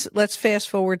let's fast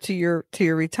forward to your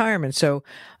retirement. So,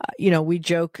 we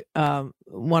joke.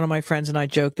 One of my friends and I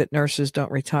joke that nurses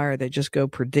don't retire; they just go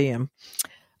per diem.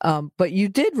 But you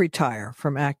did retire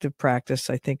from active practice.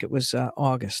 I think it was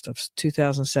August of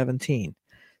 2017.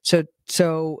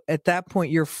 So at that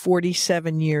point, you're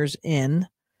 47 years in.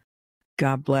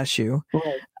 God bless you.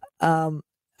 Right.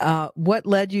 What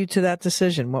led you to that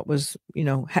decision? What was,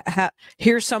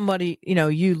 here's somebody,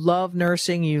 you love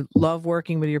nursing, you love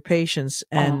working with your patients,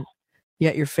 and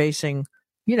yet you're facing,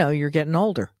 you're getting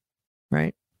older,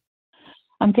 right?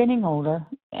 I'm getting older.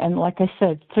 And like I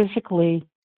said, physically,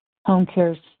 home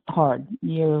care's hard.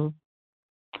 You're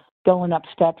going up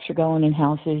steps, you're going in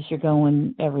houses, you're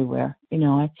going everywhere, and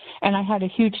I had a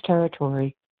huge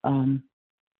territory.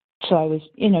 So I was,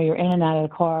 you're in and out of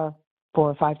the car 4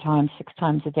 or 5 times, 6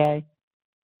 times a day.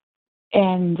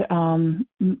 And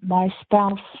my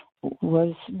spouse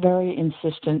was very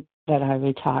insistent that I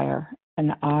retire,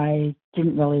 and I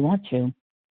didn't really want to.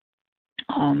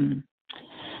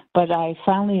 But I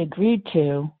finally agreed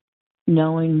to,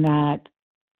 knowing that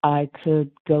I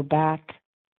could go back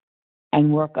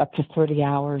and work up to 30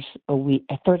 hours a week,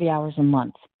 30 hours a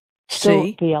month.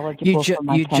 Still be eligible for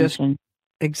my pension.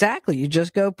 exactly. You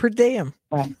just go per diem.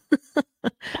 Right.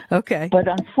 Okay. But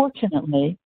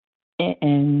unfortunately,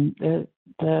 in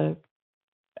the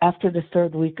after the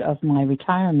third week of my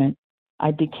retirement,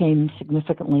 I became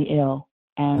significantly ill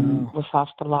and was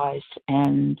hospitalized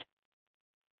and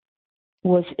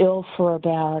was ill for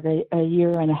about a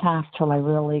year and a half till I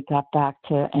really got back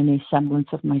to any semblance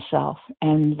of myself.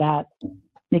 And that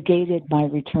negated my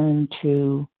return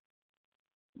to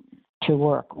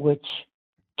work, which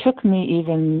took me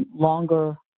even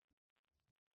longer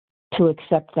to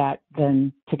accept that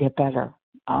than to get better.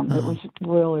 It was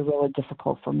really, really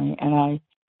difficult for me. And I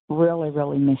really,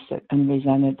 really missed it and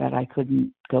resented that I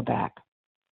couldn't go back.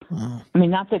 I mean,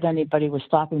 not that anybody was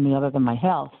stopping me other than my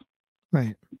health,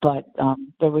 Right. but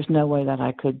there was no way that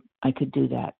I could do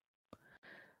that.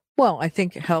 Well, I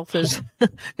think health is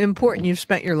important. You've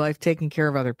spent your life taking care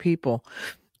of other people,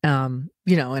 and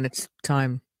it's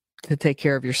time to take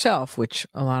care of yourself, which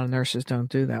a lot of nurses don't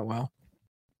do that well.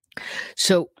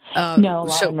 So, no, a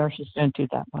lot of nurses don't do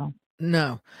that well.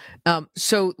 No.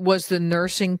 So was the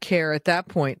nursing care at that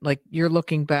point, like you're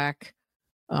looking back,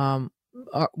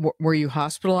 were you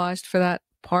hospitalized for that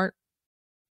part?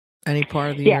 Any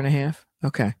part of the year and a half?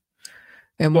 Okay.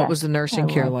 And what was the nursing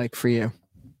care like for you?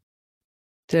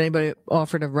 Did anybody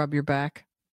offer to rub your back?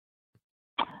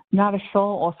 Not a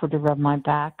soul offered to rub my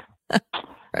back.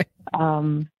 Right.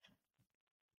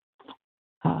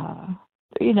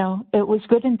 It was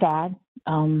good and bad.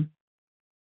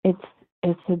 It's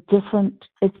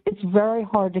very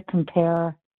hard to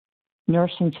compare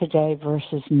nursing today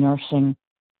versus nursing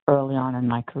early on in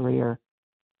my career.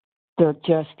 They're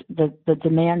just, the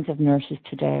demands of nurses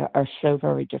today are so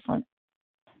very different.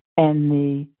 And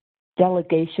the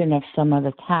delegation of some of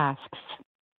the tasks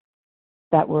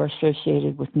that were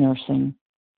associated with nursing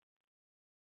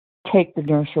take the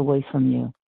nurse away from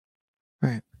you.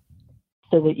 Right.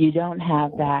 So that you don't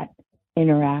have that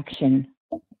interaction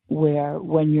where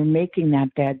when you're making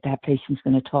that bed, that patient's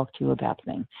going to talk to you about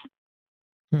things.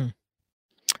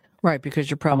 Right, because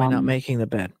you're probably not making the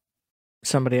bed.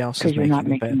 Somebody else is making the bed. Because you're not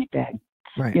making the bed.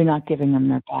 Right. You're not giving them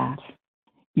their bath.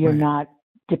 You're not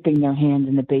dipping their hand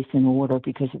in the basin of water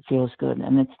because it feels good.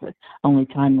 And it's the only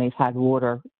time they've had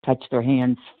water touch their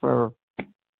hands for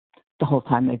the whole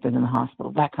time they've been in the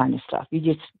hospital, that kind of stuff. You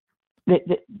just,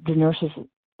 the nurses,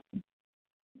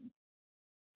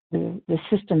 the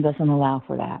system doesn't allow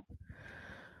for that.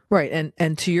 Right.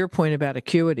 And to your point about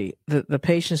acuity, the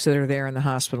patients that are there in the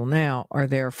hospital now are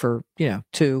there for,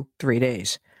 2-3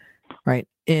 days, right?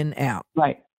 In, out.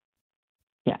 Right.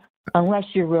 Yeah. Unless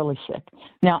you're really sick.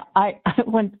 Now,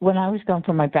 when I was going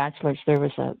for my bachelor's, there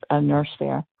was a nurse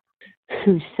there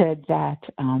who said that,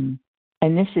 and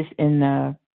this is in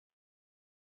the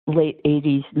late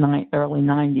 80s, early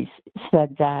 90s,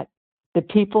 said that the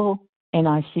people in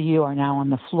ICU are now on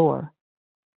the floor.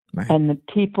 Right. And the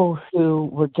people who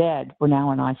were dead were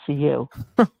now in ICU.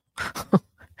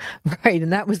 Right,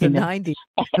 and that was the 90s.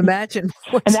 Imagine.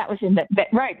 And that was in the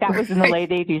That was in the late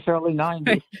 80s, early 90s.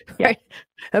 Right. Yeah. Right.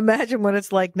 Imagine what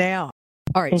it's like now.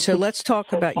 All right, so let's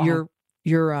talk about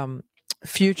your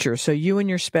future. So you and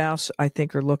your spouse, I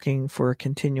think, are looking for a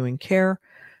continuing care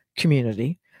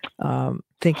community.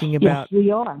 Thinking about yes,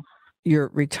 we are.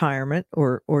 Your retirement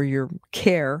or your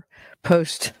care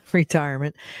post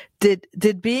retirement.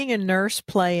 Did being a nurse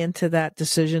play into that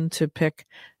decision to pick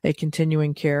a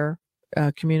continuing care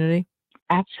community?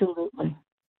 Absolutely.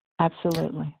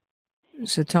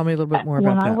 So tell me a little bit more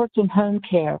about that. When I worked in home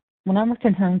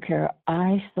care,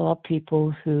 I saw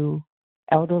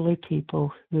elderly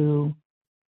people who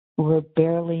were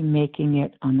barely making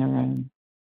it on their own.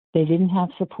 They didn't have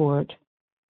support.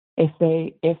 If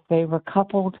they were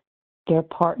coupled, their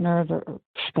partner, their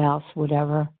spouse,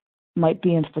 whatever, might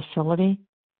be in a facility,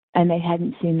 and they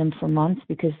hadn't seen them for months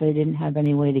because they didn't have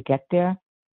any way to get there,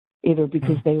 either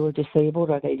because they were disabled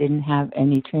or they didn't have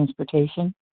any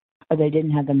transportation, or they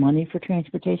didn't have the money for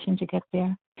transportation to get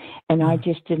there. And I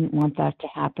just didn't want that to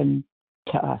happen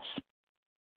to us.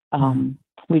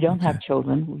 We don't have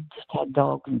children. We just had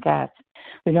dogs and cats.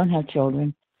 We don't have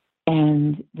children.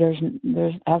 And there's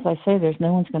as I say, there's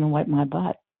no one's going to wipe my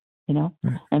butt, and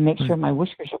make sure my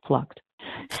whiskers are plucked.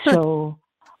 So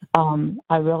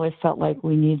I really felt like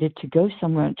we needed to go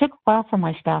somewhere. It took a while for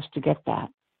my spouse to get that.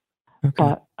 Okay.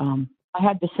 But I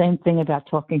had the same thing about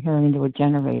talking her into a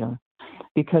generator,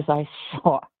 because I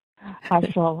saw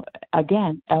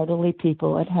again elderly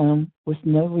people at home with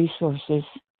no resources.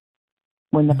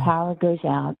 When the power goes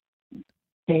out,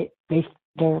 they're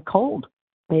cold.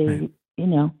 They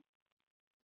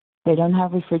they don't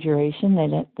have refrigeration. They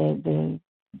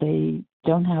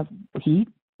don't have heat.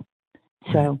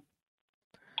 So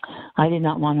I did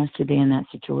not want us to be in that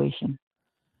situation.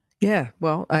 Yeah,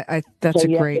 well, I that's So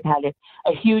a yes, great. it had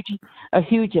a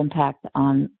huge impact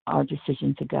on our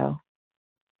decision to go.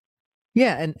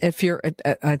 Yeah, and if you're,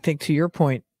 I think to your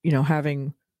point,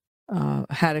 having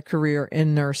had a career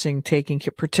in nursing,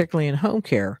 particularly in home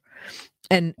care,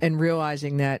 and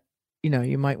realizing that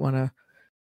you might want to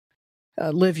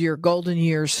live your golden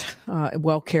years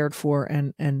well cared for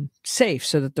and safe,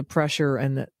 so that the pressure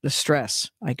and the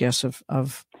stress, I guess, of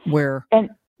where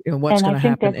what's going to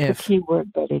happen that's the key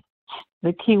word, Betty.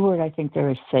 The key word I think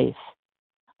there is safe.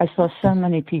 I saw so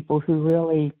many people who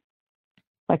really,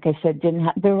 like I said, didn't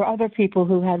have. There were other people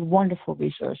who had wonderful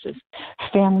resources,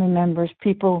 family members,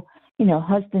 people,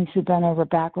 husbands who bent over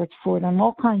backwards for them,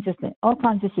 all kinds of things, all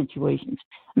kinds of situations.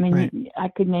 I mean, right. I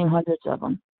could name hundreds of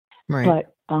them. Right.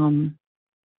 But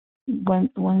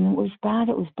when it was bad,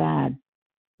 it was bad.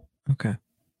 Okay.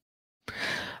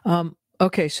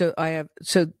 Okay, so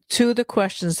two of the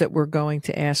questions that we're going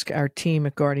to ask our team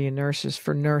at Guardian Nurses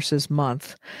for Nurses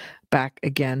Month, back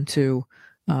again to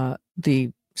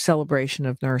the celebration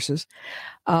of nurses.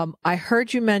 I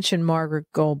heard you mention Margaret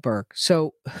Goldberg.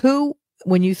 So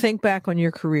when you think back on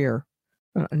your career,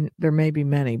 there may be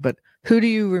many, but who do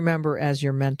you remember as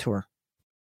your mentor?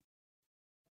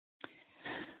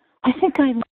 I think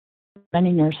I learned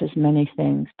many nurses, many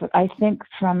things, but I think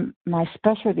from my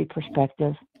specialty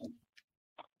perspective,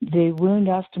 the wound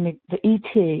ostomy, the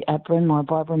ET at Bryn Mawr,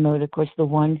 Barbara Modick, was the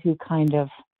one who kind of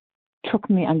took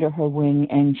me under her wing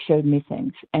and showed me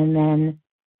things. And then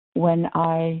when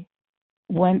I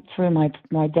went through my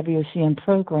WCM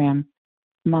program,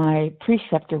 my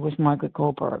preceptor was Margaret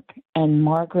Goldberg. And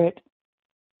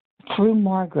through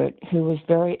Margaret, who was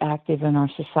very active in our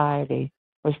society,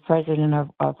 was president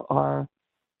of our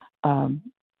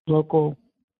local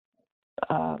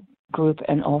group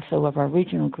and also of our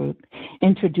regional group,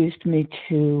 introduced me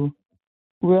to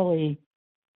really,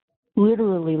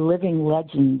 literally living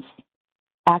legends,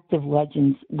 active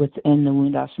legends within the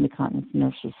Wound Ostomy Continence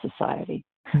Nurses Society.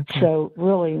 Okay. So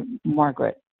really,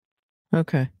 Margaret.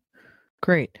 Okay,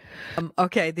 great.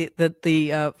 Okay,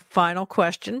 the final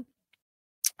question: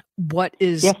 what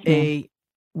is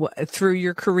through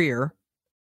your career,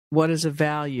 what is a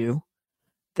value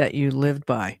that you lived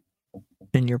by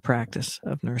in your practice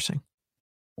of nursing?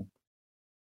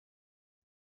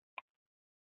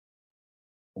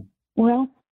 Well,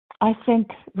 I think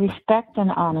respect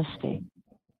and honesty.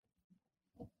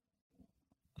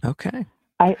 Okay.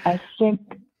 I think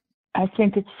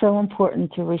it's so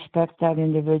important to respect that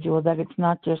individual, that it's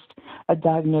not just a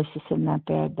diagnosis in that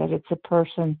bed, that it's a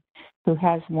person who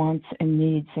has wants and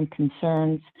needs and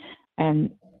concerns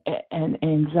and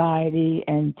anxiety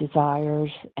and desires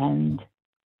and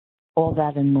all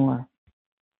that and more.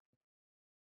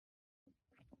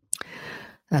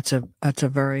 That's a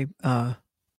very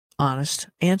honest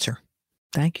answer.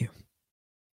 Thank you.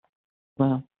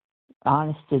 Well,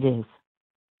 honest it is.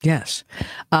 Yes.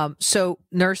 So,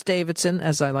 Nurse Davidson,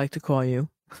 as I like to call you,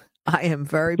 I am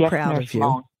very proud of you,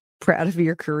 Long. Proud of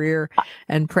your career,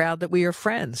 and proud that we are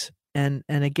friends. And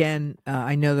again,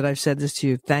 I know that I've said this to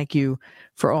you. Thank you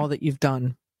for all that you've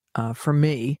done for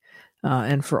me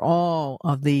and for all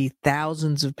of the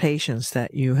thousands of patients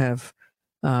that you have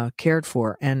cared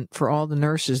for, and for all the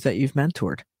nurses that you've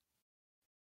mentored.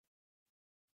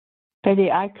 Betty,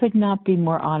 I could not be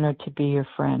more honored to be your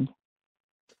friend.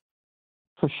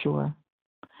 For sure.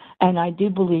 And I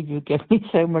do believe you give me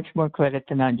so much more credit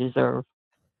than I deserve.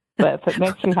 But if it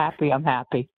makes you happy, I'm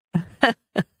happy.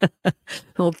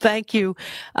 Well, thank you.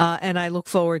 And I look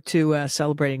forward to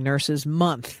celebrating Nurses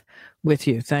Month with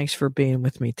you. Thanks for being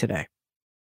with me today.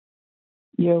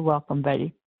 You're welcome,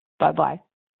 Betty. Bye-bye.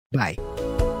 Bye.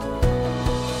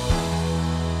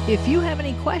 If you have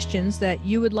any questions that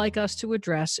you would like us to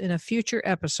address in a future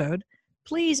episode,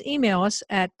 please email us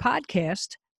at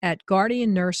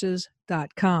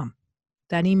podcast@guardiannurses.com.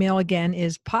 That email again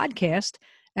is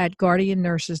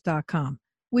podcast@guardiannurses.com.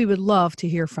 We would love to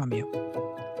hear from you.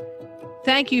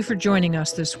 Thank you for joining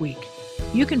us this week.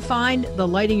 You can find the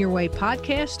Lighting Your Way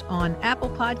podcast on Apple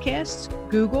Podcasts,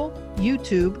 Google,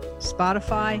 YouTube,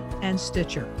 Spotify, and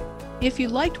Stitcher. If you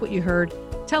liked what you heard,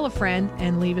 tell a friend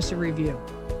and leave us a review.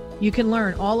 You can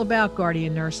learn all about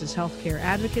Guardian Nurses Healthcare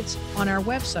Advocates on our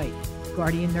website,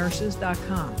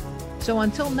 guardiannurses.com. So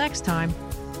until next time,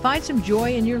 find some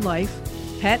joy in your life,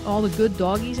 pet all the good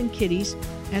doggies and kitties,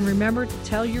 and remember to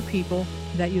tell your people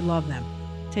that you love them.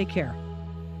 Take care.